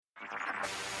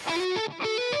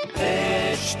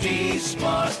HT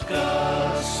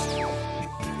Smartcast.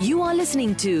 You are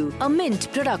listening to a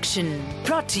Mint production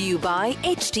brought to you by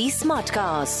HT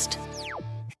Smartcast.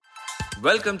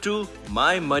 Welcome to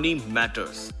My Money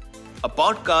Matters, a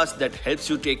podcast that helps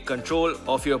you take control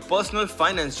of your personal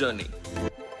finance journey.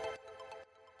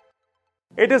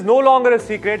 It is no longer a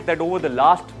secret that over the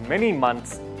last many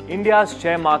months, India's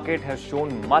share market has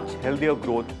shown much healthier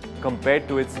growth compared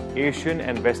to its Asian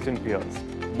and Western peers.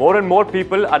 More and more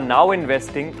people are now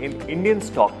investing in Indian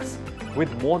stocks, with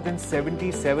more than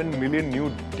 77 million new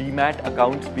demat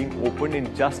accounts being opened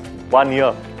in just 1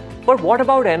 year. But what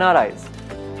about NRIs?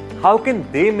 How can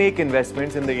they make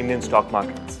investments in the Indian stock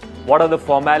markets? What are the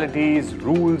formalities,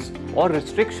 rules, or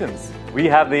restrictions? We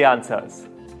have the answers.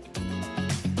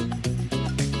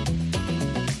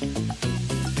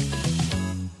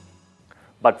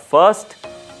 But first,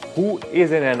 who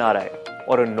is an NRI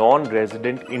or a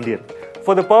non-resident Indian?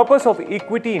 For the purpose of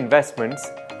equity investments,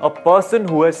 a person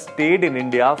who has stayed in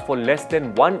India for less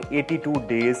than 182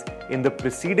 days in the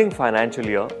preceding financial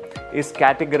year is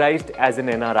categorized as an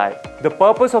NRI. The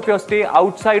purpose of your stay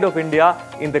outside of India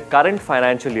in the current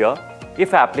financial year,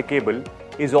 if applicable,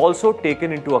 is also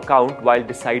taken into account while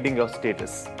deciding your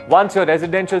status. Once your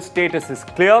residential status is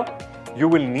clear, you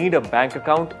will need a bank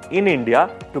account in India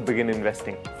to begin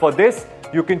investing. For this,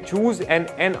 you can choose an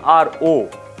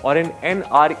NRO or an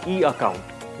NRE account.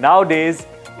 Nowadays,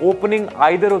 opening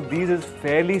either of these is a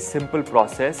fairly simple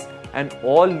process, and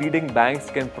all leading banks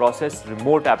can process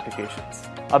remote applications.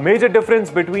 A major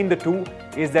difference between the two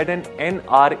is that an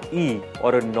NRE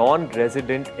or a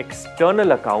non-resident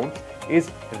external account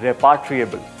is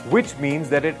repatriable, which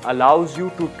means that it allows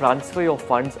you to transfer your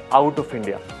funds out of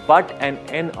India. But an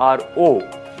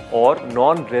NRO or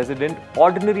non-resident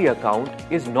ordinary account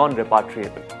is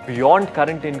non-repatriable beyond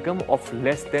current income of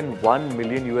less than $1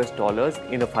 million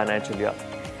in a financial year.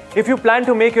 If you plan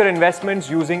to make your investments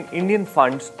using Indian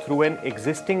funds through an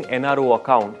existing NRO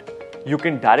account, you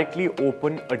can directly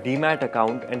open a demat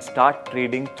account and start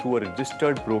trading through a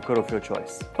registered broker of your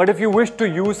choice. But if you wish to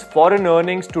use foreign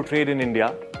earnings to trade in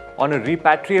India on a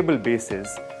repatriable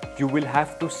basis, you will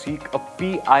have to seek a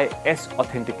PIS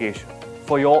authentication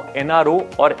for your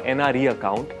NRO or NRE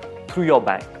account through your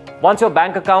bank. Once your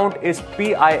bank account is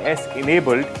PIS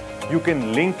enabled, you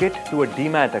can link it to a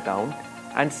demat account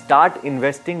and start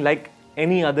investing like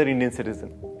any other Indian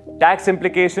citizen. Tax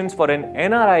implications for an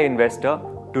NRI investor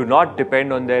do not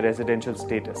depend on their residential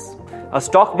status. A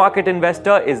stock market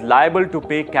investor is liable to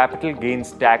pay capital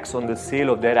gains tax on the sale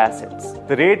of their assets,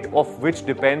 the rate of which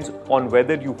depends on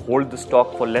whether you hold the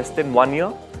stock for less than 1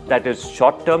 year, that is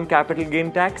short-term capital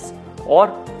gain tax, or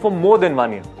for more than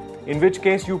 1 year, in which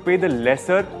case you pay the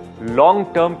lesser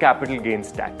long-term capital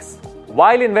gains tax.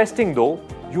 While investing though,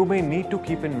 you may need to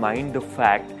keep in mind the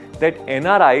fact that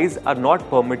NRIs are not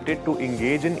permitted to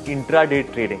engage in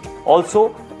intraday trading.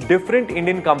 Also, different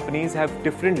Indian companies have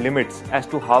different limits as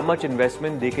to how much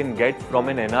investment they can get from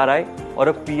an NRI or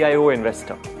a PIO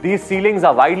investor. These ceilings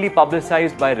are widely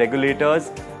publicized by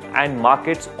regulators and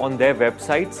markets on their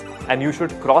websites, and you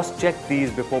should cross-check these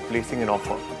before placing an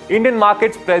offer. Indian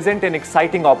markets present an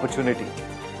exciting opportunity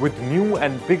with new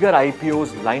and bigger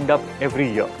IPOs lined up every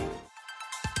year.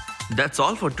 That's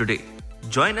all for today.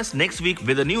 Join us next week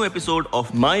with a new episode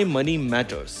of My Money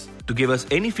Matters. To give us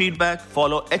any feedback,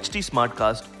 follow HT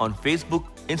Smartcast on Facebook,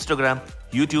 Instagram,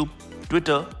 YouTube,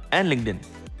 Twitter, and LinkedIn.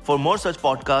 For more such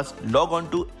podcasts, log on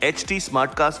to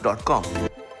htsmartcast.com.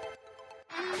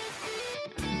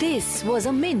 This was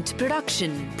a Mint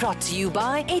production brought to you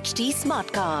by HT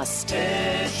Smartcast.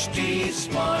 HT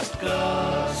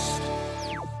Smartcast.